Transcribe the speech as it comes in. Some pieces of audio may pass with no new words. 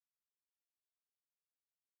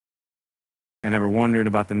and ever wondered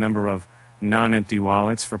about the number of non-empty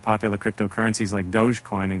wallets for popular cryptocurrencies like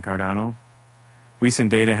Dogecoin and Cardano?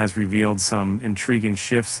 Recent data has revealed some intriguing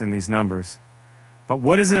shifts in these numbers. But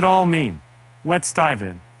what does it all mean? Let's dive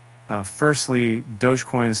in. Firstly,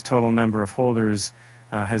 Dogecoin's total number of holders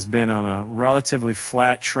has been on a relatively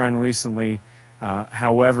flat trend recently.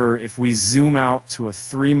 However, if we zoom out to a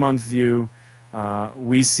 3-month view,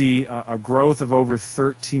 we see a growth of over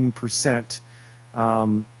 13%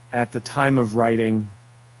 at the time of writing.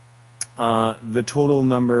 The total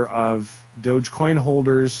number of Dogecoin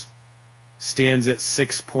holders stands at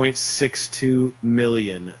 6.62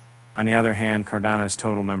 million. On the other hand, Cardano's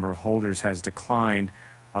total number of holders has declined,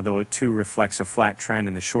 although it too reflects a flat trend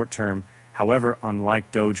in the short term. However,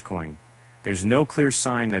 unlike Dogecoin, there's no clear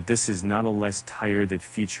sign that this is not a less tire that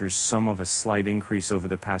features some of a slight increase over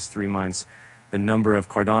the past 3 months. The number of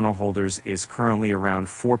Cardano holders is currently around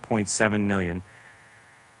 4.7 million.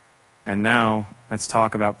 And now, let's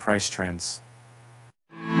talk about price trends.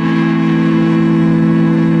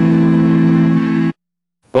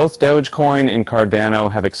 Both Dogecoin and Cardano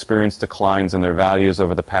have experienced declines in their values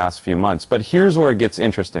over the past few months, but here's where it gets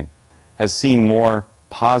interesting. Has seen more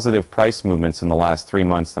positive price movements in the last 3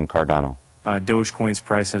 months than Cardano. Dogecoin's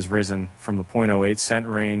price has risen from the 0.08 cent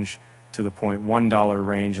range to the $0.1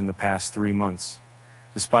 range in the past 3 months.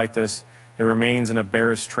 Despite this, it remains in a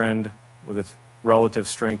bearish trend with its relative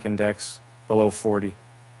strength index below 40.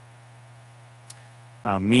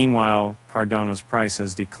 Meanwhile, Cardano's price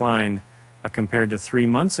has declined compared to 3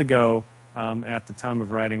 months ago. At the time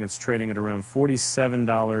of writing, it's trading at around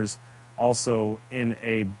 $47, also in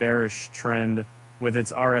a bearish trend with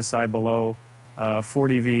its RSI below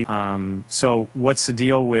 40V. So what's the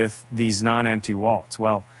deal with these non-empty wallets?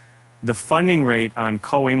 Well, the funding rate on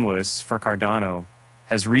co-lists for Cardano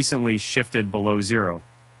has recently shifted below zero,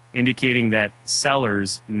 indicating that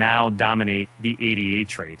sellers now dominate the ADA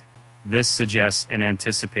trade. This suggests an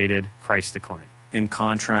anticipated price decline. In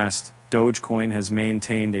contrast, Dogecoin has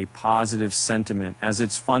maintained a positive sentiment as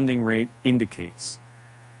its funding rate indicates.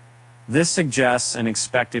 This suggests an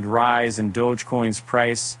expected rise in Dogecoin's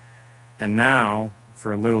price. And now,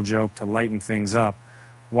 for a little joke to lighten things up,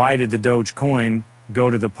 why did the Dogecoin go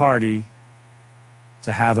to the party?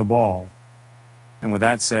 To have a ball. And with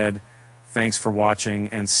that said, thanks for watching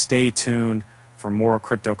and stay tuned for more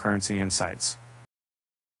cryptocurrency insights.